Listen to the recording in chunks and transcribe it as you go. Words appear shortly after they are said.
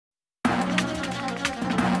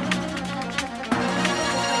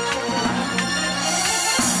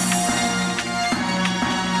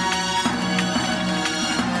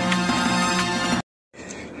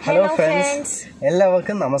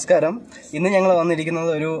എല്ലാവർക്കും നമസ്കാരം. ഇന്ന് ഞങ്ങൾ വന്നിരിക്കുന്നത്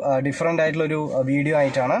ഒരു ഡിഫറൻ്റ് ആയിട്ടുള്ളൊരു വീഡിയോ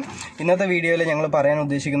ആയിട്ടാണ്. ഇന്നത്തെ വീഡിയോയിൽ ഞങ്ങൾ പറയാൻ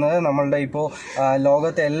ഉദ്ദേശിക്കുന്നത് നമ്മളുടെ ഇപ്പോൾ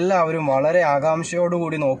ലോകത്തെ എല്ലാവരും വളരെ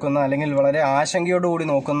ആകാംക്ഷയോടുകൂടി നോക്കുന്ന അല്ലെങ്കിൽ വളരെ ആശങ്കയോടുകൂടി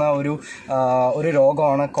നോക്കുന്ന ഒരു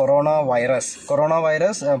രോഗമാണ് കൊറോണ വൈറസ്.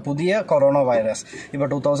 പുതിയ കൊറോണ വൈറസ് ഇപ്പോൾ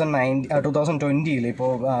 2020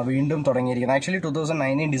 ഇപ്പോൾ വീണ്ടും തുടങ്ങിയിരിക്കുന്നത്. ആക്ച്വലി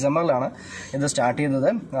 2019 ഡിസംബറിലാണ് ഇത് സ്റ്റാർട്ട് ചെയ്തത്.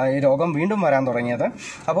 ഈ രോഗം വീണ്ടും വരാൻ തുടങ്ങിയത്.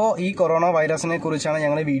 അപ്പോൾ ഈ കൊറോണ വൈറസിനെ കുറിച്ചാണ്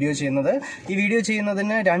ഞങ്ങൾ വീഡിയോ ചെയ്യുന്നത്. ഈ വീഡിയോ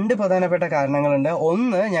ചെയ്യുന്നതിന് രണ്ട് പ്രധാനപ്പെട്ട കാരണങ്ങളുണ്ട്.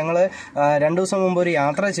 ഒന്ന്, ഞങ്ങൾ 2 ദിവസം മുമ്പ് ഒരു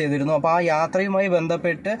യാത്ര ചെയ്തിരുന്നു. അപ്പോൾ ആ യാത്രയുമായി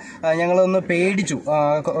ബന്ധപ്പെട്ട് ഞങ്ങളൊന്ന്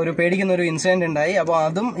പേടിക്കുന്ന ഒരു ഇൻസിഡന്റ് ഉണ്ടായി. അപ്പോൾ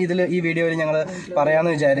അതും ഈ വീഡിയോയിൽ ഞങ്ങൾ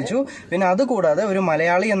പറയാമെന്ന് വിചാരിച്ചു. പിന്നെ അതുകൂടാതെ ഒരു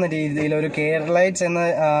മലയാളി എന്ന രീതിയിൽ, ഒരു കേരളൈറ്റ്സ് എന്ന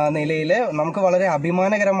നിലയിൽ നമുക്ക് വളരെ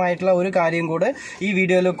അഭിമാനകരമായിട്ടുള്ള ഒരു കാര്യം കൂടെ ഈ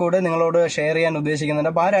വീഡിയോയിൽ കൂടെ നിങ്ങളോട് ഷെയർ ചെയ്യാൻ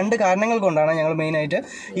ഉദ്ദേശിക്കുന്നുണ്ട്. അപ്പോൾ ആ രണ്ട് കാരണങ്ങൾ കൊണ്ടാണ് ഞങ്ങൾ മെയിനായിട്ട്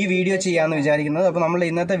ഈ വീഡിയോ ചെയ്യാമെന്ന് വിചാരിക്കുന്നത്. അപ്പോൾ നമ്മൾ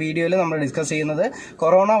ഇന്നത്തെ വീഡിയോയിൽ നമ്മൾ ഡിസ്കസ് ചെയ്യുന്നത്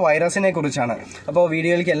കൊറോണ വൈറസിനെ കുറിച്ചാണ്. അപ്പോൾ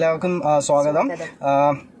വീഡിയോയിലേക്ക് എല്ലാവർക്കും സ്വാഗതം.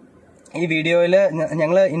 ഈ വീഡിയോയിൽ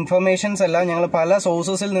ഞങ്ങൾ ഇൻഫർമേഷൻസ് എല്ലാം ഞങ്ങൾ പല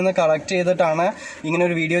സോഴ്സസിൽ നിന്ന് കളക്ട് ചെയ്തിട്ടാണ് ഇങ്ങനെ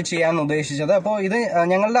ഒരു വീഡിയോ ചെയ്യാൻ ഉദ്ദേശിച്ചത്. അപ്പോൾ ഇത്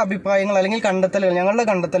ഞങ്ങളുടെ അഭിപ്രായങ്ങൾ അല്ലെങ്കിൽ ഞങ്ങളുടെ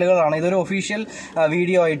കണ്ടെത്തലുകളാണ്. ഇതൊരു ഒഫീഷ്യൽ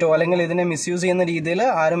വീഡിയോ ആയിട്ടോ അല്ലെങ്കിൽ ഇതിനെ മിസ്യൂസ് ചെയ്യുന്ന രീതിയിൽ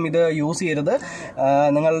ആരും ഇത് യൂസ് ചെയ്യരുത്.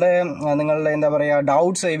 നിങ്ങളുടെ എന്താ പറയുക,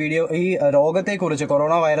 ഡൗട്ട്സ് ഈ രോഗത്തെക്കുറിച്ച്,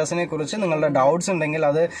 കൊറോണ വൈറസിനെ കുറിച്ച് നിങ്ങളുടെ ഡൗട്ട്സ് ഉണ്ടെങ്കിൽ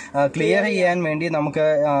അത് ക്ലിയർ ചെയ്യാൻ വേണ്ടി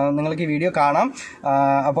നിങ്ങൾക്ക് ഈ വീഡിയോ കാണാം.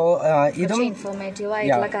 അപ്പോൾ ഇതും ഇൻഫോർമേറ്റീവ്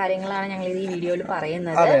ആയിട്ടുള്ള കാര്യങ്ങളാണ് ഞങ്ങൾ ഈ വീഡിയോയിൽ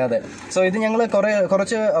പറയുന്നത്. അതെ. സോ ഇത് ഞങ്ങൾ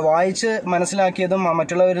കുറച്ച് വായിച്ച് മനസ്സിലാക്കിയതും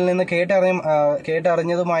മറ്റുള്ളവരിൽ നിന്ന്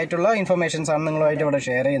കേട്ടറിഞ്ഞതുമായിട്ടുള്ള ഇൻഫർമേഷൻസ് ആണ് നിങ്ങളുമായിട്ട് ഇവിടെ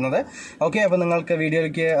ഷെയർ ചെയ്യുന്നത്. ഓക്കെ, അപ്പോൾ നിങ്ങൾക്ക്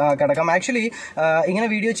വീഡിയോയിലേക്ക് കിടക്കാം. ആക്ച്വലി ഇങ്ങനെ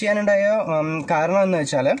വീഡിയോ ചെയ്യാനുണ്ടായ കാരണം എന്ന്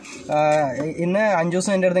വെച്ചാൽ, ഇന്ന് അഞ്ജൂസ്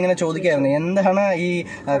എൻ്റെ അടുത്ത് ഇങ്ങനെ ചോദിക്കായിരുന്നു എന്താണ് ഈ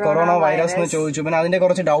കൊറോണ വൈറസ് എന്ന് ചോദിച്ചു. പിന്നെ അതിന്റെ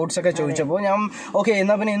കുറച്ച് ഡൗട്ട്സ് ഒക്കെ ചോദിച്ചപ്പോൾ ഞാൻ ഓക്കെ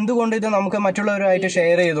എന്നാ പിന്നെ എന്തുകൊണ്ട് ഇത് നമുക്ക് മറ്റുള്ളവരുമായിട്ട്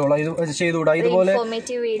ഷെയർ ചെയ്തുകൂടാ, ഇതുപോലെ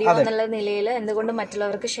വീഡിയോ എന്നുള്ള നിലയിൽ എന്തുകൊണ്ട്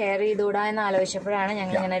മറ്റുള്ളവർക്ക് ഷെയർ ചെയ്തുകൂടാ എന്ന് ആലോചിച്ചപ്പോഴാണ്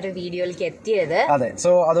ഞങ്ങൾ ഇങ്ങനെ ഒരു വീഡിയോയിലേക്ക് എത്തിയത്. അതെ, സോ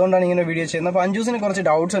അതുകൊണ്ടാണ് ഇങ്ങനെ വീഡിയോ ചെയ്യുന്നത്. അപ്പൊ അഞ്ജൂസിന് കുറച്ച്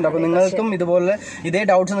ഡൗട്ട്സ് ഉണ്ട്. അപ്പൊ നിങ്ങൾക്കും ഇതേ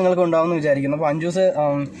ഡൗട്ട്സ് നിങ്ങൾക്ക് ഉണ്ടാവുമെന്ന് വിചാരിക്കുന്നു. അപ്പൊ അഞ്ജൂസ്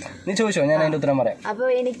നീ ചോദിച്ചോ, ഞാൻ അതിന്റെ ഉത്തരം പറയാം. അപ്പൊ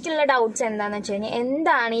എനിക്കുള്ള ഡൗട്ട്സ് എന്താന്ന് വെച്ച് കഴിഞ്ഞാൽ,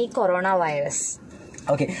 എന്താണ് ഈ corona virus?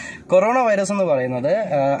 Okay, corona virus എന്ന് പറയുന്നത്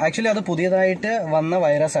ആക്ച്വലി അത് പുതിയതായിട്ട് വന്ന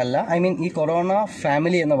വൈറസ് അല്ല. ഈ കൊറോണ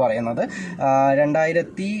ഫാമിലി എന്ന് പറയുന്നത്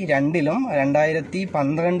 2002-ലും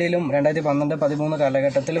 2012-ലും 2012-13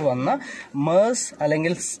 കാലഘട്ടത്തിൽ വന്ന മേഴ്സ്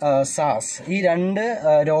അല്ലെങ്കിൽ സാസ്, ഈ രണ്ട്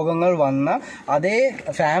രോഗങ്ങൾ വന്ന അതേ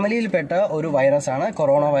ഫാമിലിയിൽപ്പെട്ട ഒരു വൈറസാണ്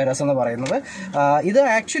കൊറോണ വൈറസ് എന്ന് പറയുന്നത്. ഇത്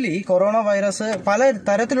ആക്ച്വലി കൊറോണ വൈറസ്, പല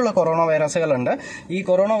തരത്തിലുള്ള കൊറോണ വൈറസുകളുണ്ട്. ഈ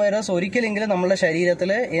കൊറോണ വൈറസ് ഒരിക്കലെങ്കിലും നമ്മുടെ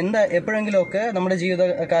ശരീരത്തിൽ എപ്പോഴെങ്കിലുമൊക്കെ നമ്മുടെ ജീവിത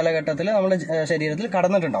കാലഘട്ടത്തിൽ നമ്മുടെ ശരീരത്തിൽ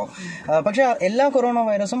കടന്നിട്ടുണ്ടാവും. പക്ഷെ എല്ലാ കൊറോണ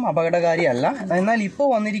വൈറസും അപകടകാരിയല്ല. എന്നാൽ ഇപ്പോൾ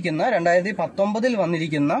വന്നിരിക്കുന്ന 2019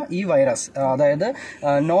 വന്നിരിക്കുന്ന ഈ വൈറസ്, അതായത്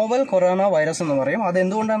നോവൽ കൊറോണ വൈറസ് എന്ന് പറയും.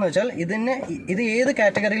 അതെന്തുകൊണ്ടാണെന്ന് വെച്ചാൽ ഇത് ഏത്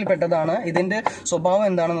കാറ്റഗറിയിൽ പെട്ടതാണ്, ഇതിന്റെ സ്വഭാവം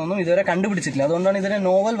എന്താണെന്നൊന്നും ഇതുവരെ കണ്ടുപിടിച്ചിട്ടില്ല. അതുകൊണ്ടാണ് ഇതിനെ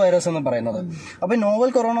നോവൽ വൈറസ് എന്ന് പറയുന്നത്. അപ്പൊ നോവൽ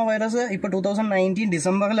കൊറോണ വൈറസ് ഇപ്പൊ 2019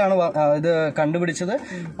 ഡിസംബറിലാണ് ഇത് കണ്ടുപിടിച്ചത്.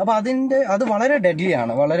 അപ്പൊ അത് വളരെ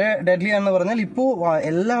ഡെഡ്ലിയാണെന്ന് പറഞ്ഞാൽ ഇപ്പോൾ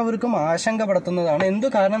എല്ലാവർക്കും ആശങ്കപ്പെടുത്തുന്നതാണ്. എന്തു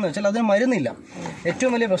കാരണം എന്ന് വെച്ചാൽ അതിന് മരുന്നില്ല.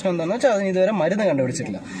 ഏറ്റവും വലിയ പ്രശ്നം എന്താണെന്ന് വെച്ചാൽ അതിന് ഇതുവരെ മരുന്ന്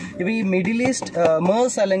കണ്ടുപിടിച്ചിട്ടില്ല. ഇപ്പൊ ഈ മിഡിൽ ഈസ്റ്റ്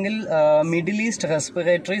മേഴ്സ് അല്ലെങ്കിൽ മിഡിൽ ഈസ്റ്റ്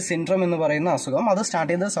റെസ്പിറേറ്ററി സിൻഡ്രോം എന്ന് പറയുന്ന അസുഖം, അത്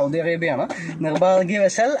സ്റ്റാർട്ട് ചെയ്തത് സൗദി അറേബ്യയാണ്.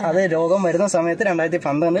 നിർഭാഗ്യവശാൽ അത് രോഗം വരുന്ന സമയത്ത്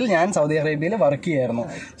 2012 ഞാൻ സൗദി അറേബ്യയിൽ വർക്ക് ചെയ്യായിരുന്നു.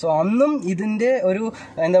 സോ അന്നും ഇതിന്റെ ഒരു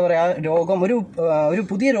എന്താ പറയാ, ഒരു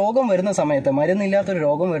പുതിയ രോഗം വരുന്ന സമയത്ത്, മരുന്നില്ലാത്തൊരു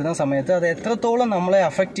രോഗം വരുന്ന സമയത്ത് അത് എത്രത്തോളം നമ്മളെ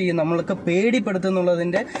അഫക്റ്റ് ചെയ്യും, നമ്മൾക്ക്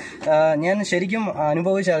പേടിപ്പെടുത്തുന്നുള്ളതിന്റെ ഞാൻ ശരിക്കും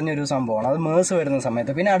അനുഭവിച്ചറിഞ്ഞൊരു സംഭവമാണ്. അത് മേഴ്സ് വരുന്ന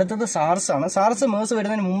സമയത്ത്. പിന്നെ അടുത്തത് സാർസ് ആണ്. മേഴ്സ്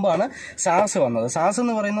വരുന്നതിന് മുമ്പാണ് സാർസ് വന്നത്. സാർസ്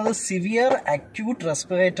എന്ന് പറയുന്നത് severe acute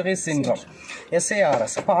respiratory syndrome,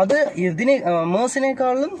 SARS. അപ്പൊ അത്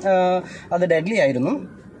മേഴ്സിനേക്കാളും അത് ഡെഡ്ലി ആയിരുന്നു.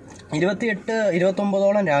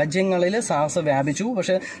 28-29 രാജ്യങ്ങളിൽ സാർസ് വ്യാപിച്ചു.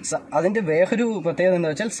 പക്ഷെ അതിന്റെ വേറൊരു പ്രത്യേകത എന്താ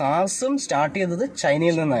വെച്ചാൽ, സാർസും സ്റ്റാർട്ട് ചെയ്തത്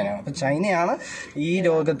ചൈനയിൽ നിന്ന് തന്നെയാണ്. അപ്പൊ ചൈനയാണ് ഈ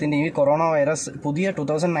രോഗത്തിന്റെ, ഈ കൊറോണ വൈറസ്, പുതിയ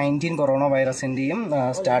 2019 കൊറോണ വൈറസിന്റെയും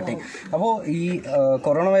സ്റ്റാർട്ടിങ്. അപ്പോൾ ഈ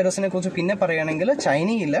കൊറോണ വൈറസിനെ കുറിച്ച് പിന്നെ പറയുകയാണെങ്കിൽ,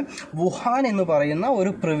 ചൈനയിൽ വുഹാൻ എന്ന് പറയുന്ന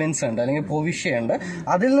ഒരു പ്രൊവിൻസ് ഉണ്ട്, അല്ലെങ്കിൽ പ്രൊവിഷ്യയുണ്ട്.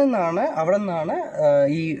 അവിടെ നിന്നാണ്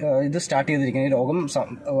ഈ ഇത് സ്റ്റാർട്ട് ചെയ്തിരിക്കുന്നത്, ഈ രോഗം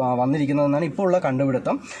വന്നിരിക്കുന്നതെന്നാണ് ഇപ്പോൾ ഉള്ള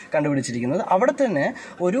കണ്ടുപിടിച്ചിരിക്കുന്നത്. അവിടെ തന്നെ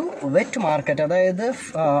ഒരു വെറ്റ് മാർക്കറ്റ്, അതായത്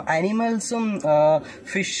അനിമൽസും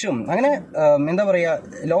ഫിഷും അങ്ങനെ എന്താ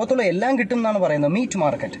പറയുക, ലോകത്തുള്ള എല്ലാം കിട്ടും എന്നാണ് പറയുന്നത്. മീറ്റ്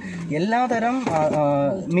മാർക്കറ്റ്, എല്ലാതരം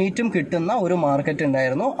മീറ്റും കിട്ടുന്ന ഒരു മാർക്കറ്റ്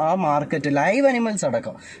ഉണ്ടായിരുന്നു. ആ മാർക്കറ്റ് ലൈവ് അനിമൽസ്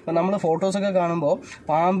അടക്കം. അപ്പം നമ്മൾ ഫോട്ടോസൊക്കെ കാണുമ്പോൾ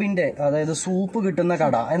പാമ്പിന്റെ, അതായത് സൂപ്പ് കിട്ടുന്ന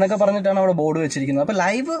കട എന്നൊക്കെ പറഞ്ഞിട്ടാണ് അവിടെ ബോർഡ് വെച്ചിരിക്കുന്നത്. അപ്പോൾ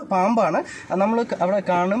ലൈവ് പാമ്പാണ് നമ്മൾ അവിടെ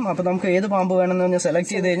കാണും. അപ്പോൾ നമുക്ക് ഏത് പാമ്പ് വേണമെന്ന്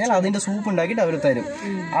സെലക്ട് ചെയ്ത് കഴിഞ്ഞാൽ അതിന്റെ സൂപ്പ് ഉണ്ടാക്കിയിട്ട് അവർ തരും.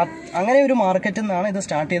 അങ്ങനെ ഒരു മാർക്കറ്റിൽ നിന്നാണ് ഇത്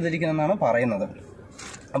സ്റ്റാർട്ട് ചെയ്തിരിക്കുന്നതെന്നാണ് പറയുന്നത്.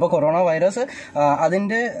 അപ്പോൾ കൊറോണ വൈറസ്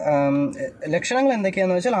അതിൻ്റെ ലക്ഷണങ്ങൾ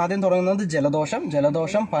എന്തൊക്കെയാണെന്ന് വെച്ചാൽ ആദ്യം തുടങ്ങുന്നത്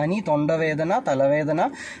ജലദോഷം, പനി, തൊണ്ടവേദന, തലവേദന,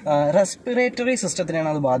 റെസ്പിറേറ്ററി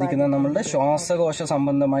സിസ്റ്റത്തിനെയാണ് അത് ബാധിക്കുന്നത്. നമ്മളുടെ ശ്വാസകോശ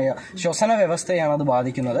സംബന്ധമായ ശ്വസന വ്യവസ്ഥയാണ് അത്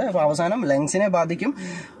ബാധിക്കുന്നത്. അപ്പോൾ അവസാനം ലങ്സിനെ ബാധിക്കും.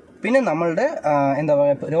 പിന്നെ നമ്മളുടെ എന്താ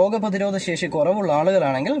പറയുക, രോഗപ്രതിരോധ ശേഷി കുറവുള്ള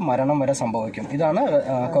ആളുകളാണെങ്കിൽ മരണം വരെ സംഭവിക്കും. ഇതാണ്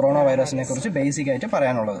കൊറോണ വൈറസിനെ കുറിച്ച് ബേസിക് ആയിട്ട്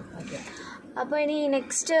പറയാനുള്ളത്. അപ്പോൾ ഇനി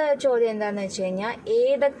നെക്സ്റ്റ് ചോദ്യം എന്താണെന്ന് വെച്ച് കഴിഞ്ഞാൽ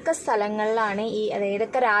ഏതൊക്കെ സ്ഥലങ്ങളിലാണ്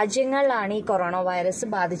ഏതൊക്കെ രാജ്യങ്ങളിലാണ് ഈ കൊറോണ വൈറസ്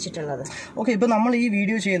ബാധിച്ചിട്ടുള്ളത്? ഓക്കെ, ഇപ്പോൾ നമ്മൾ ഈ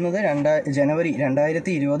വീഡിയോ ചെയ്യുന്നത് ജനുവരി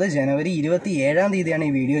 2020 ജനുവരി 27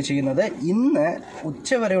 ഈ വീഡിയോ ചെയ്യുന്നത്. ഇന്ന്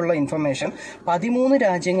ഉച്ചവരെയുള്ള ഇൻഫർമേഷൻ 13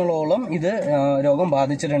 രാജ്യങ്ങളോളം ഇത് രോഗം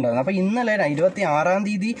ബാധിച്ചിട്ടുണ്ടായിരുന്നു. അപ്പോൾ ഇന്നലെ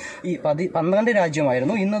 26 ഈ 12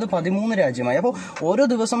 രാജ്യമായിരുന്നു, ഇന്നത് 13 രാജ്യമായി. അപ്പോൾ ഓരോ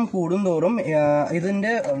ദിവസം കൂടുന്തോറും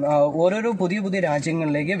ഇതിൻ്റെ ഓരോരോ പുതിയ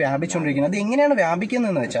രാജ്യങ്ങളിലേക്ക് വ്യാപിച്ചുകൊണ്ടിരിക്കുന്നത്. എങ്ങനെയാണ്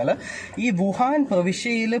വ്യാപിക്കുന്നതെന്ന് വെച്ചാൽ ഈ വുഹാൻ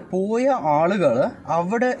പ്രവിശ്യയിൽ പോയ ആളുകൾ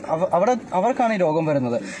അവർക്കാണ് ഈ രോഗം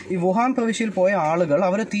വരുന്നത്. ഈ വുഹാൻ പ്രവിശ്യയിൽ പോയ ആളുകൾ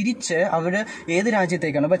അവർ ഏത്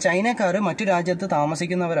രാജ്യത്തേക്കാണ്, ഇപ്പോൾ ചൈനക്കാർ മറ്റു രാജ്യത്ത്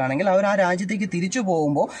താമസിക്കുന്നവരാണെങ്കിൽ അവർ ആ രാജ്യത്തേക്ക് തിരിച്ചു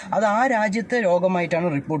പോകുമ്പോൾ അത് ആ രാജ്യത്തെ രോഗമായിട്ടാണ്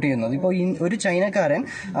റിപ്പോർട്ട് ചെയ്യുന്നത്. ഇപ്പോൾ ഒരു ചൈനക്കാരൻ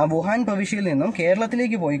വുഹാൻ പ്രവിശ്യയിൽ നിന്നും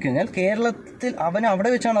കേരളത്തിലേക്ക് പോയി കഴിഞ്ഞാൽ കേരളത്തിൽ അവൻ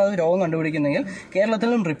അവിടെ വെച്ചാണ് അത് രോഗം കണ്ടുപിടിക്കുന്നതെങ്കിൽ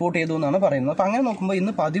കേരളത്തിലും റിപ്പോർട്ട് ചെയ്തു എന്നാണ് പറയുന്നത്. അപ്പോൾ അങ്ങനെ നോക്കുമ്പോൾ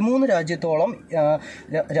ഇന്ന് 13 രാജ്യത്തോളം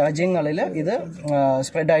രാജ്യങ്ങളിൽ ഇത്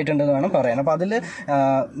സ്പ്രെഡ് ആയിട്ടുണ്ടെന്ന് വേണം പറയാൻ. അപ്പോൾ അതിൽ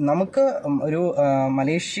നമുക്ക് ഒരു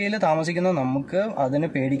മലേഷ്യയിൽ താമസിക്കുന്ന നമുക്ക് അതിന്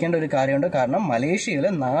പേടിക്കേണ്ട ഒരു കാര്യമുണ്ട്. കാരണം മലേഷ്യയിൽ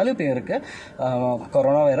 4 പേർക്ക്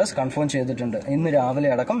കൊറോണ വൈറസ് കൺഫേം ചെയ്തിട്ടുണ്ട്. ഇന്ന് രാവിലെ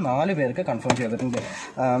അടക്കം 4 പേർക്ക് കൺഫേം ചെയ്തിട്ടുണ്ട്.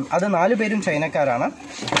 അത് 4 പേരും ചൈനക്കാരാണ്.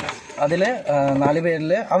 അതിൽ 4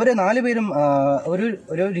 പേരിൽ അവർ 4 പേരും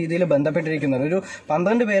ഒരു രീതിയിൽ ബന്ധപ്പെട്ടിരിക്കുന്നത്. ഒരു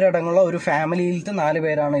 12 പേരടങ്ങുള്ള ഒരു ഫാമിലിയിലത്തെ 4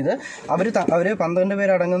 പേരാണ് ഇത്. അവർ 12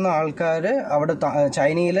 പേരടങ്ങുന്ന ആൾക്കാർ അവിടെ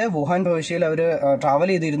ചൈനയിൽ വുഹാൻ പ്രവിശ്യയിൽ അവർ ട്രാവൽ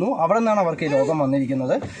ചെയ്തിരുന്നു. അവിടെ നിന്നാണ് അവർക്ക് ഈ രോഗം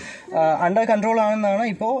വന്നിരിക്കുന്നത്. അണ്ടർ കൺട്രോൾ ആണെന്നാണ്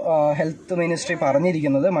ഇപ്പോൾ ഹെൽത്ത് മിനിസ്ട്രി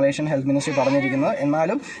പറഞ്ഞിരിക്കുന്നത്, മലേഷ്യൻ ഹെൽത്ത് മിനിസ്ട്രി പറഞ്ഞിരിക്കുന്നത്.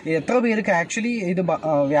 എന്നാലും എത്ര പേർക്ക് ആക്ച്വലി ഇത്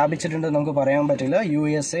വ്യാപിച്ചിട്ടുണ്ടെന്ന് നമുക്ക് പറയാൻ പറ്റില്ല.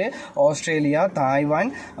 USA, Australia, Taiwan,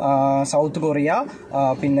 south Korea,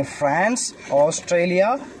 പിന്നെ ഫ്രാൻസ്, ഓസ്ട്രേലിയ,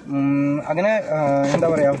 അങ്ങനെ എന്താ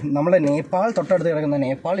പറയുക, നമ്മുടെ നേപ്പാൾ, തൊട്ടടുത്ത് കിടക്കുന്ന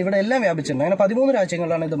നേപ്പാൾ, ഇവിടെ എല്ലാം വ്യാപിച്ചിട്ടുണ്ട്. അങ്ങനെ 13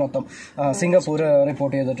 രാജ്യങ്ങളിലാണ് ഇത് മൊത്തം. സിംഗപ്പൂർ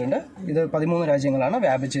റിപ്പോർട്ട് ചെയ്തിട്ടുണ്ട്. ഇത് 13 രാജ്യങ്ങളാണ്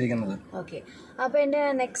വ്യാപിച്ചിരിക്കുന്നത്. ഓക്കെ, അപ്പോൾ എൻ്റെ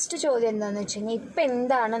നെക്സ്റ്റ് ചോദ്യം എന്താണെന്ന് വെച്ച് കഴിഞ്ഞാൽ ഇപ്പം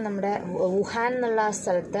എന്താണ് നമ്മുടെ വുഹാൻ എന്നുള്ള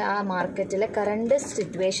സ്ഥലത്ത് ആ മാർക്കറ്റിലെ കറണ്ട്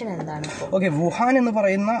സിറ്റുവേഷൻ എന്താണ്? ഓക്കെ, വുഹാൻ എന്ന്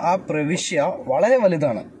പറയുന്ന ആ പ്രവിശ്യ വളരെ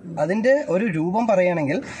വലുതാണ്. അതിൻ്റെ ഒരു രൂപം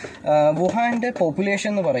പറയുകയാണെങ്കിൽ വുഹാൻ്റെ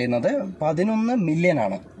പോപ്പുലേഷൻ എന്ന് പറയുന്നത് 11 മില്യൺ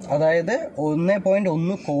ആണ്. അതായത്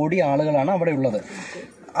 1.1 കോടി ആളുകളാണ് അവിടെ ഉള്ളത്.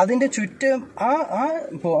 അതിൻ്റെ ചുറ്റും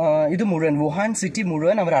ഇത് മുഴുവൻ വുഹാൻ സിറ്റി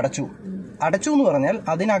മുഴുവൻ അവർ അടച്ചു എന്ന് പറഞ്ഞാൽ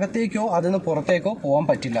അതിനകത്തേക്കോ അതിന് പുറത്തേക്കോ പോകാൻ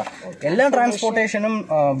പറ്റില്ല. എല്ലാ ട്രാൻസ്പോർട്ടേഷനും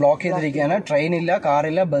ബ്ലോക്ക് ചെയ്തിരിക്കുകയാണ്. ട്രെയിനില്ല,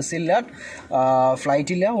 കാറില്ല, ബസ്സില്ല,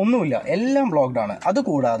 ഫ്ലൈറ്റ് ഇല്ല, ഒന്നുമില്ല, എല്ലാം ബ്ലോക്ക്ഡ് ആണ്.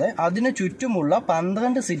 അതുകൂടാതെ അതിന് ചുറ്റുമുള്ള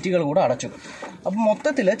 12 സിറ്റികൾ കൂടെ അടച്ചു. അപ്പം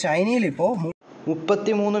മൊത്തത്തിൽ ചൈനയിൽ ഇപ്പോൾ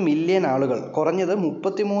 33 മില്യൺ ആളുകൾ, കുറഞ്ഞത്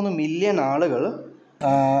 33 മില്യൺ ആളുകൾ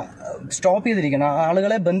സ്റ്റോപ്പ് ചെയ്തിരിക്കണം,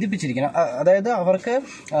 ആളുകളെ ബന്ധിപ്പിച്ചിരിക്കണം. അതായത് അവർക്ക്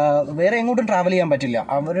വേറെ എങ്ങോട്ടും ട്രാവൽ ചെയ്യാൻ പറ്റില്ല.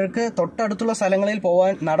 അവർക്ക് തൊട്ടടുത്തുള്ള സ്ഥലങ്ങളിൽ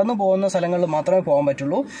നടന്നു പോകുന്ന സ്ഥലങ്ങളിൽ മാത്രമേ പോകാൻ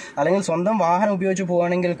പറ്റുള്ളൂ. അല്ലെങ്കിൽ സ്വന്തം വാഹനം ഉപയോഗിച്ച്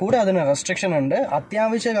പോകുകയാണെങ്കിൽ കൂടെ അതിന് റെസ്ട്രിക്ഷൻ ഉണ്ട്.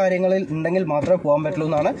 അത്യാവശ്യ കാര്യങ്ങളിൽ ഉണ്ടെങ്കിൽ മാത്രമേ പോകാൻ പറ്റുള്ളൂ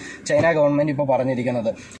എന്നാണ് ചൈന ഗവൺമെൻറ് ഇപ്പോൾ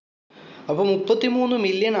പറഞ്ഞിരിക്കുന്നത്. അപ്പോൾ 33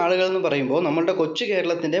 മില്യൺ ആളുകൾ എന്ന് പറയുമ്പോൾ നമ്മളുടെ കൊച്ചു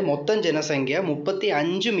കേരളത്തിൻ്റെ മൊത്തം ജനസംഖ്യ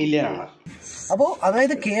 35 മില്യൺ ആണ്. അപ്പോൾ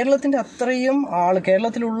അതായത്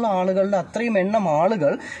കേരളത്തിലുള്ള ആളുകളുടെ അത്രയും എണ്ണം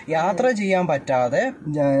ആളുകൾ യാത്ര ചെയ്യാൻ പറ്റാതെ,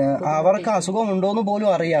 അവർക്ക് അസുഖം ഉണ്ടോയെന്ന്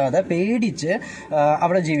പോലും അറിയാതെ പേടിച്ച്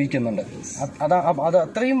അവിടെ ജീവിക്കുന്നുണ്ട്. അത്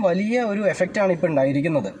അത്രയും വലിയ ഒരു എഫക്റ്റാണ് ഇപ്പോൾ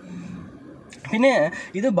ഉണ്ടായിരിക്കുന്നത്. പിന്നെ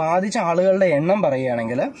ഇത് ബാധിച്ച ആളുകളുടെ എണ്ണം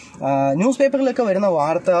പറയുകയാണെങ്കിൽ ന്യൂസ് പേപ്പറിലൊക്കെ വരുന്ന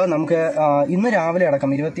വാർത്ത നമുക്ക് ഇന്ന് രാവിലെ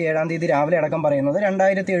അടക്കം 27 രാവിലെ അടക്കം പറയുന്നത്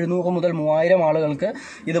 2700 മുതൽ 3000 ആളുകൾക്ക്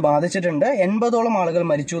ഇത് ബാധിച്ചിട്ടുണ്ട്. 80ഓളം ആളുകൾ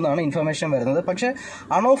മരിച്ചു എന്നാണ് ഇൻഫർമേഷൻ വരുന്നത്. പക്ഷേ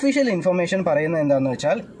അൺഒഫീഷ്യൽ ഇൻഫർമേഷൻ പറയുന്നത് എന്താണെന്ന്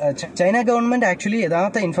വെച്ചാൽ ചൈന ഗവൺമെൻറ് ആക്ച്വലി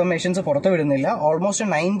യഥാർത്ഥ ഇൻഫർമേഷൻസ് പുറത്തുവിടുന്നില്ല. ഓൾമോസ്റ്റ്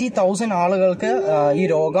 90,000 ആളുകൾക്ക് ഈ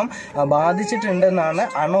രോഗം ബാധിച്ചിട്ടുണ്ടെന്നാണ്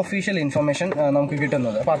അൺഒഫീഷ്യൽ ഇൻഫർമേഷൻ നമുക്ക്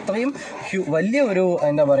കിട്ടുന്നത്. അപ്പോൾ അത്രയും വലിയ ഒരു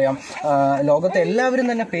എന്താ പറയുക, ലോകത്തെ എല്ലാവരും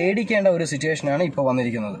തന്നെ പേടിക്കേണ്ട ഒരു സിറ്റുവേഷനാണ് ഇപ്പോൾ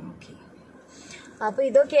വന്നിരിക്കുന്നത്. അപ്പോൾ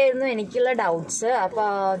ഇതൊക്കെയായിരുന്നു എനിക്കുള്ള ഡൗട്ട്സ്. അപ്പോൾ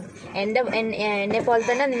എന്നെ പോലെ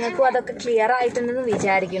തന്നെ നിങ്ങൾക്കും അതൊക്കെ ക്ലിയർ ആയിട്ടുണ്ടെന്ന്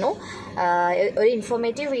വിചാരിക്കുന്നു. ഒരു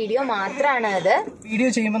ഇൻഫോർമേറ്റീവ് വീഡിയോ മാത്രമാണ് അത്. വീഡിയോ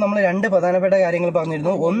ചെയ്യുമ്പോൾ നമ്മൾ 2 പ്രധാനപ്പെട്ട കാര്യങ്ങൾ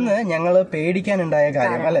പറഞ്ഞിരുന്നു. ഒന്ന്, ഞങ്ങൾ പേടിക്കാനുണ്ടായ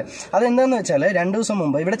കാര്യം അല്ലേ, അതെന്താണെന്ന് വെച്ചാൽ 2 ദിവസം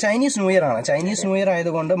മുമ്പ് ഇവിടെ ചൈനീസ് ന്യൂ ഇയർ ആണ്. ചൈനീസ് ന്യൂ ഇയർ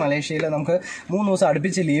ആയതുകൊണ്ട് മലേഷ്യയിൽ നമുക്ക് 3 ദിവസം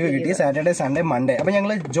അടുപ്പിച്ച് ലീവ് കിട്ടി, സാറ്റർഡേ, സൺഡേ, മൺഡേ. അപ്പോൾ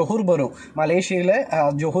ഞങ്ങൾ ജോഹർ ബറു, മലേഷ്യയിലെ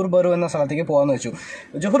ജോഹർ ബറു എന്ന സ്ഥലത്തേക്ക് പോകാമെന്ന് വെച്ചു.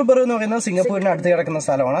 ജോഹർ ബറു എന്ന് പറയുന്നത് സിംഗപ്പൂരിന് അടുത്ത് കിടക്കുന്ന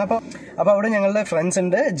സ്ഥലമാണ്. അപ്പോൾ അവിടെ ഞങ്ങളുടെ ഫ്രണ്ട്സ്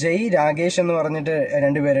ഉണ്ട്, ജയ് രാകേഷ് എന്ന് പറഞ്ഞിട്ട്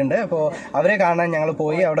 2 പേരുണ്ട്. അപ്പോൾ അവരെ കാണാൻ ഞങ്ങൾ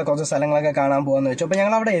പോയി. അവിടെ കുറച്ച് സ്ഥലങ്ങളൊക്കെ കാണാൻ പോകാന്ന് വെച്ചു. അപ്പോൾ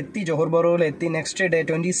ഞങ്ങൾ അവിടെ എത്തി, ജോഹർ ബറൂവിൽ എത്തി. നെക്സ്റ്റ് ഡേ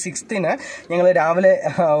 26-ന് ഞങ്ങൾ രാവിലെ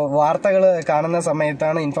വാർത്തകൾ കാണുന്ന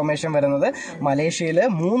സമയത്താണ് ഇൻഫർമേഷൻ വരുന്നത്, മലേഷ്യയിൽ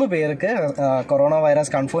 3 പേർക്ക് കൊറോണ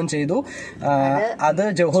വൈറസ് കൺഫേം ചെയ്തു. അത്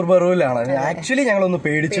ജോഹർ ബറൂവിലാണ്. ആക്ച്വലി ഞങ്ങളൊന്ന്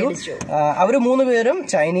പേടിച്ചു. അവർ 3 പേരും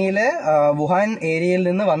ചൈനയിലെ വുഹാൻ ഏരിയയിൽ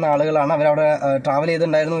നിന്ന് വന്ന ആളുകളാണ്. അവരവിടെ ട്രാവൽ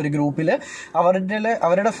ചെയ്തിട്ടുണ്ടായിരുന്ന ഒരു ഗ്രൂപ്പിൽ.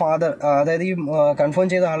 അവരുടെ ഫാദർ, അതായത് ഈ കൺഫേം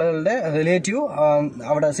ചെയ്ത ആളുകളുടെ റിലേറ്റീവ്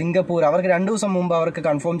അവിടെ സിംഗപ്പൂർ, അവർക്ക് 2 ദിവസം മുമ്പ് അവർക്ക്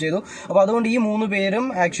കൺഫേം ചെയ്തു. അപ്പോൾ അതുകൊണ്ട് ഈ 3 പേരും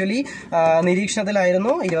ആക്ച്വലി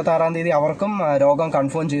നിരീക്ഷണത്തിലായിരുന്നു. 26-ാം തീയതി അവർക്കും രോഗം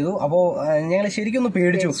കൺഫേം ചെയ്തു. അപ്പോൾ ഞങ്ങൾ ശരിക്കും ഒന്ന്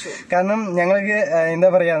പേടിച്ചു. കാരണം ഞങ്ങൾക്ക് എന്താ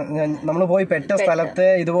പറയാ, നമ്മൾ പോയി പെട്ട സ്ഥലത്ത്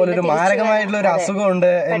ഇതുപോലൊരു മാരകമായിട്ടുള്ള ഒരു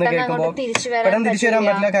അസുഖമുണ്ട് എന്ന് കേൾക്കുമ്പോൾ പെട്ടെന്ന് തിരിച്ചു വരാൻ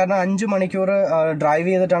പറ്റില്ല. കാരണം 5 മണിക്കൂർ ഡ്രൈവ്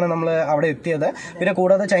ചെയ്തിട്ടാണ് നമ്മൾ അവിടെ എത്തിയത്. പിന്നെ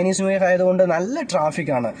കൂടാതെ ചൈനീസ് ന്യൂ ഇയർ ആയതുകൊണ്ട് നല്ല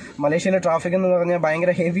ട്രാഫിക്കാണ്. മലേഷ്യയിലെ ട്രാഫിക് എന്ന് പറഞ്ഞാൽ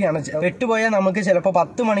ഭയങ്കര ഹെവിയാണ്. വിട്ടുപോയാൽ നമുക്ക് ചിലപ്പോൾ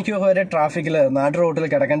 10 മണിക്കൂർ വരെ ട്രാഫിക്കിൽ നാട്ടു റോഡിൽ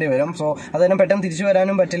കിടക്കേണ്ടി വരും. സോ അതിനെ പെട്ടെന്ന് തിരിച്ചു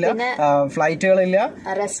വരാനും പറ്റില്ല. ഫ്ലൈറ്റുകളില്ല.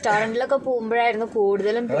 റെസ്റ്റോറന്റിലൊക്കെ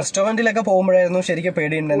പോകുമ്പോഴായിരുന്നു ശരിക്കും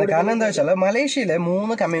പേടിയുണ്ടായിരുന്നത്. കാരണം എന്താ വെച്ചാൽ മലേഷ്യയിലെ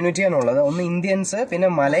 3 കമ്മ്യൂണിറ്റിയാണുള്ളത്. ഒന്ന് ഇന്ത്യൻസ്, പിന്നെ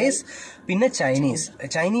മലൈസ്, പിന്നെ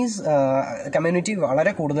ചൈനീസ് കമ്മ്യൂണിറ്റി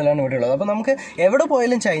വളരെ കൂടുതലാണ് ഇവിടെ ഉള്ളത്. അപ്പൊ നമുക്ക് എവിടെ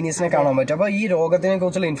പോയാലും ചൈനീസിനെ കാണാൻ പറ്റും. അപ്പൊ ഈ രോഗത്തിനെ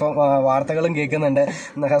കുറിച്ചുള്ള വാർത്തകളും കേൾക്കുന്നുണ്ട്.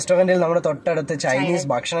 റെസ്റ്റോറന്റിൽ നമ്മുടെ തൊട്ടടുത്ത് ചൈനീസ്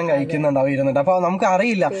ഭക്ഷണം കഴിക്കുന്നുണ്ടാവും ഇരുന്നിട്ട്. അപ്പൊ നമുക്ക്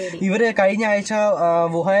അറിയില്ല ഇവര് കഴിഞ്ഞ ആഴ്ച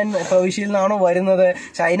വുഹാൻ പ്രവിശ്യയിൽ നിന്നാണോ വരുന്നത്,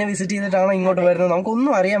 ചൈന വിസിറ്റ് ചെയ്തിട്ടാണോ ഇങ്ങോട്ട് വരുന്നത്,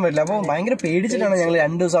 നമുക്കൊന്നും അറിയാൻ പറ്റില്ല. അപ്പൊ ഭയങ്കര പേടിച്ചിട്ടാണ് ഞങ്ങൾ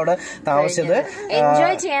 2 ദിവസം അവിടെ താമസിച്ചത്.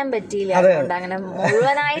 എൻജോയ് ചെയ്യാൻ പറ്റിയില്ല.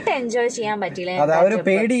 അതെ, ആ ഒരു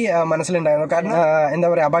പേടി മനസ്സിലുണ്ടായിരുന്നു. കാരണം എന്താ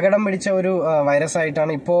പറയാ, അപകടം പിടിച്ച ഒരു വൈറസ്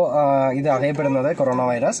ആയിട്ടാണ് ഇപ്പോ ഇത് അറിയപ്പെടുന്നത്, കൊറോണ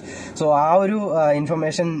വൈറസ്. സോ ആ ഒരു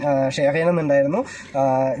ഇൻഫർമേഷൻ ഷെയർ ചെയ്യണമെന്നുണ്ടായിരുന്നു.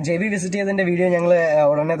 ജെബി വിസിറ്റ് ചെയ്തതിന്റെ വീഡിയോ ഞങ്ങൾ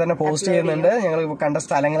ഉടനെ തന്നെ പോസ്റ്റ് ചെയ്യുന്നുണ്ട്. ഞങ്ങൾ കണ്ട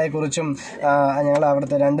സ്ഥലങ്ങളെ കുറിച്ചും ഞങ്ങൾ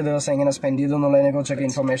അവിടുത്തെ 2 ദിവസം എങ്ങനെ സ്പെൻഡ് ചെയ്തു എന്നുള്ളതിനെ കുറിച്ചൊക്കെ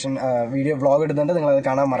ഇൻഫർമേഷൻ വീഡിയോ വ്ളോഗ് ഇടുന്നുണ്ട്. നിങ്ങൾ അത്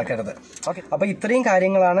കാണാൻ മറക്കരുത്. ഓക്കെ, അപ്പൊ ഇത്രയും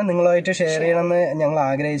കാര്യങ്ങളാണ് നിങ്ങളുമായിട്ട് ഷെയർ ചെയ്യണമെന്ന് ഞങ്ങൾ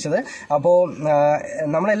ആഗ്രഹിച്ചത്. അപ്പോൾ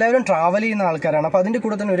നമ്മളെല്ലാവരും ട്രാവൽ ചെയ്യുന്ന ആൾക്കാരാണ്. അപ്പൊ അതിന്റെ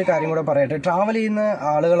കൂടെ തന്നെ ഒരു കാര്യം കൂടെ പറയട്ടെ. ട്രാവൽ ചെയ്യുന്ന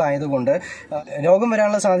ആളുകളായതുകൊണ്ട് രോഗം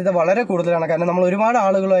വരാനുള്ള സാധ്യത വളരെ കൂടുതലാണ്. കാരണം നമ്മൾ ഒരുപാട്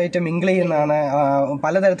ആളുകളുമായിട്ട് മിങ്കിൾ ചെയ്യുന്നതാണ്,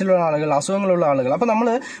 പലതരത്തിലുള്ള ആളുകൾ, അസുഖങ്ങളുള്ള ആളുകൾ. അപ്പൊ നമ്മൾ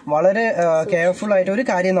വളരെ കെയർഫുൾ ആയിട്ട് ഒരു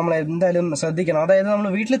കാര്യം നമ്മൾ എന്തായാലും ശ്രദ്ധിക്കണം. അതായത് നമ്മൾ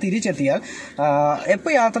വീട്ടിൽ തിരിച്ചെത്തിയാൽ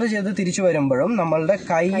എപ്പോൾ യാത്ര ചെയ്ത് തിരിച്ചു വരുമ്പോഴും നമ്മളുടെ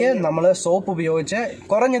കൈയ്യ് നമ്മൾ സോപ്പ് ഉപയോഗിച്ച്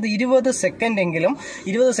കുറഞ്ഞത് 20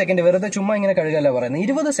 സെക്കൻഡ് വെറുതെ ചുമ്മാ ഇങ്ങനെ കഴുകല്ല പറയുന്നത്,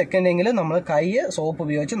 20 സെക്കൻഡെങ്കിലും നമ്മൾ കൈയ്യ് സോപ്പ്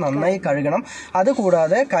ഉപയോഗിച്ച് നന്നായി കഴുകണം.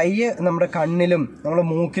 അതുകൂടാതെ കൈയ്യ് നമ്മുടെ കണ്ണിലും നമ്മുടെ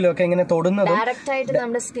മൂക്കിലും ഒക്കെ ഇങ്ങനെ തൊടുന്നതും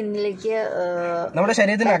നമ്മുടെ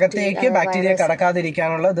ശരീരത്തിനകത്തേക്ക് ബാക്ടീരിയ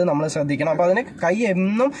കടക്കാതിരിക്കാനുള്ള ഇത് നമ്മൾ ശ്രദ്ധിക്കണം. അപ്പൊ അതിന് കൈ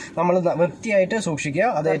എന്നും നമ്മൾ വൃത്തിയായിട്ട് സൂക്ഷിക്കുക.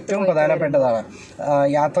 അത് ഏറ്റവും പ്രധാനപ്പെട്ടതാണ്.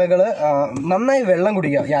 യാത്രകള് നന്നായി വെള്ളം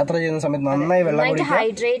കുടിക്കുക. യാത്ര ചെയ്യുന്ന സമയത്ത് നന്നായി വെള്ളം കുടിക്കുക.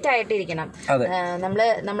 ഹൈഡ്രേറ്റ് ആയിട്ടിരിക്കണം.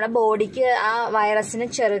 നമ്മുടെ ബോഡിക്ക് ആ വൈറസിനെ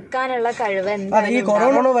ചെറുക്കാനുള്ള കഴിവ്. അതെ, ഈ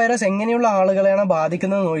കൊറോണ വൈറസ് എങ്ങനെയുള്ള ആളുകളെയാണ്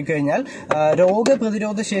ബാധിക്കുന്നത് നോക്കിക്കഴിഞ്ഞാൽ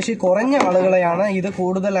രോഗപ്രതിരോധ ശേഷി കുറഞ്ഞ ആളുകളെയാണ് ഇത്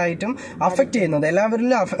കൂടുതലായിട്ടും അഫക്ട് ചെയ്യുന്നത്.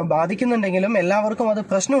 എല്ലാവരിലും ബാധിക്കുന്നുണ്ടെങ്കിലും എല്ലാവർക്കും അത്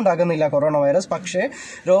പ്രശ്നം ഉണ്ടാക്കുന്നില്ല കൊറോണ വൈറസ്. പക്ഷേ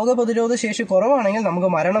രോഗപ്രതിരോധ ശേഷി കുറവാണെങ്കിൽ നമുക്ക്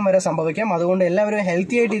മരണം വരെ സംഭവിക്കാം. അതുകൊണ്ട് എല്ലാവരും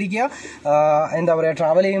ഹെൽത്തി ആയിട്ടിരിക്കുക. എന്താ പറയാ,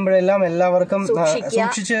 ട്രാവൽ ചെയ്യുമ്പോഴെല്ലാം എല്ലാവർക്കും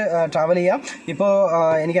സൂക്ഷിച്ച് ട്രാവൽ ചെയ്യാം. ഇപ്പോ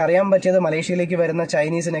എനിക്ക് അറിയാൻ പറ്റിയത് മലേഷ്യയിലേക്ക് വരുന്ന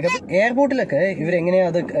ചൈനീസിനൊക്കെ എയർപോർട്ടിലൊക്കെ ഇവരെങ്ങനെയാ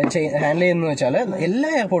അത് ഹാൻഡിൽ ചെയ്യുന്നത് വെച്ചാൽ, എല്ലാ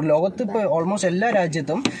എയർപോർട്ടിലും ലോകത്ത് ഇപ്പോൾ ഓൾമോസ്റ്റ് എല്ലാ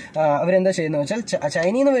രാജ്യത്തും അവരെന്താ ചെയ്യുന്നത് വെച്ചാൽ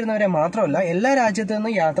ചൈനയിൽ നിന്ന് വരുന്നവരെ മാത്രമല്ല എല്ലാ രാജ്യത്തു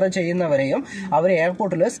നിന്ന് യാത്ര ചെയ്യുന്നവരെയും അവർ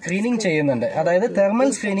എയർപോർട്ടിൽ സ്ക്രീനിങ് ചെയ്യുന്നുണ്ട്. അതായത് തെർമൽ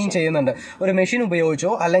സ്ക്രീനിങ് ചെയ്യുന്നുണ്ട്. ഒരു മെഷീൻ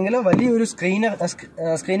ഉപയോഗിച്ചോ അല്ലെങ്കിൽ വലിയൊരു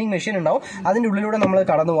സ്ക്രീനിങ് മെഷീൻ ഉണ്ടാവും, അതിന്റെ ഉള്ളിലൂടെ നമ്മൾ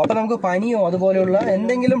കടന്നു പോകും. അപ്പൊ നമുക്ക് പനിയോ അതുപോലെയുള്ള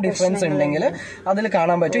എന്തെങ്കിലും ഡിഫറൻസ് ഉണ്ടെങ്കിൽ അതിൽ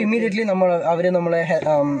കാണാൻ പറ്റും. ഇമ്മീഡിയറ്റ്ലി അവർ നമ്മളെ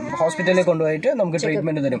ഹോസ്പിറ്റലിൽ കൊണ്ടുപോയിട്ട് നമുക്ക്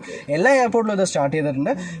ട്രീറ്റ്മെന്റ് തരും. എല്ലാ എയർപോർട്ടിലും ഇത് സ്റ്റാർട്ട്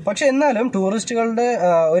ചെയ്തിട്ടുണ്ട്. പക്ഷെ എന്നാലും ടൂറിസ്റ്റുകളുടെ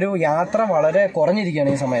ഒരു യാത്ര വളരെ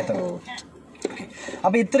കുറഞ്ഞിരിക്കുകയാണ് ഈ സമയത്ത്.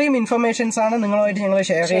 അപ്പൊ ഇത്രയും ഇൻഫർമേഷൻസ് ആണ് നിങ്ങളുമായിട്ട് ഞങ്ങൾ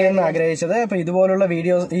ഷെയർ ചെയ്യാൻ ആഗ്രഹിച്ചത്. അപ്പൊ ഇതുപോലുള്ള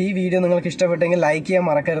ഈ വീഡിയോ നിങ്ങൾക്ക് ഇഷ്ടപ്പെട്ടെങ്കിൽ ലൈക്ക് ചെയ്യാൻ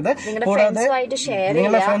മറക്കരുത്. കൂടാതെ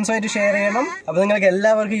നിങ്ങളുടെ ഫ്രണ്ട്സുമായിട്ട് ഷെയർ ചെയ്യണം. അപ്പൊ നിങ്ങൾക്ക്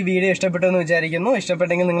എല്ലാവർക്കും ഈ വീഡിയോ ഇഷ്ടപ്പെട്ടു എന്ന് വിചാരിക്കുന്നു.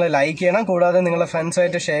 ഇഷ്ടപ്പെട്ടെങ്കിൽ നിങ്ങൾ ലൈക്ക് ചെയ്യണം. കൂടാതെ നിങ്ങളുടെ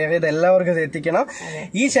ഫ്രണ്ട്സുമായിട്ട് ഷെയർ ചെയ്ത് എല്ലാവർക്കും ഇത് എത്തിക്കണം.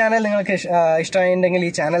 ഈ ചാനൽ നിങ്ങൾക്ക് ഇഷ്ടമായിട്ടുണ്ടെങ്കിൽ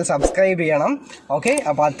ഈ ചാനൽ സബ്സ്ക്രൈബ് ചെയ്യണം. ഓക്കെ,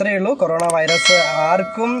 അപ്പൊ അത്രയേ ഉള്ളൂ. കൊറോണ വൈറസ്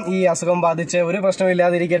ആർക്കും ഈ അസുഖം ബാധിച്ച് ഒരു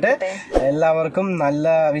പ്രശ്നമില്ലാതിരിക്കട്ടെ. എല്ലാവർക്കും നല്ല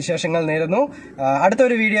വിശേഷങ്ങൾ നേരുന്നു.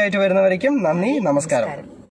 അടുത്തൊരു വീഡിയോ ആയിട്ട് വരുന്നവരേക്കും നന്ദി, നമസ്കാരം.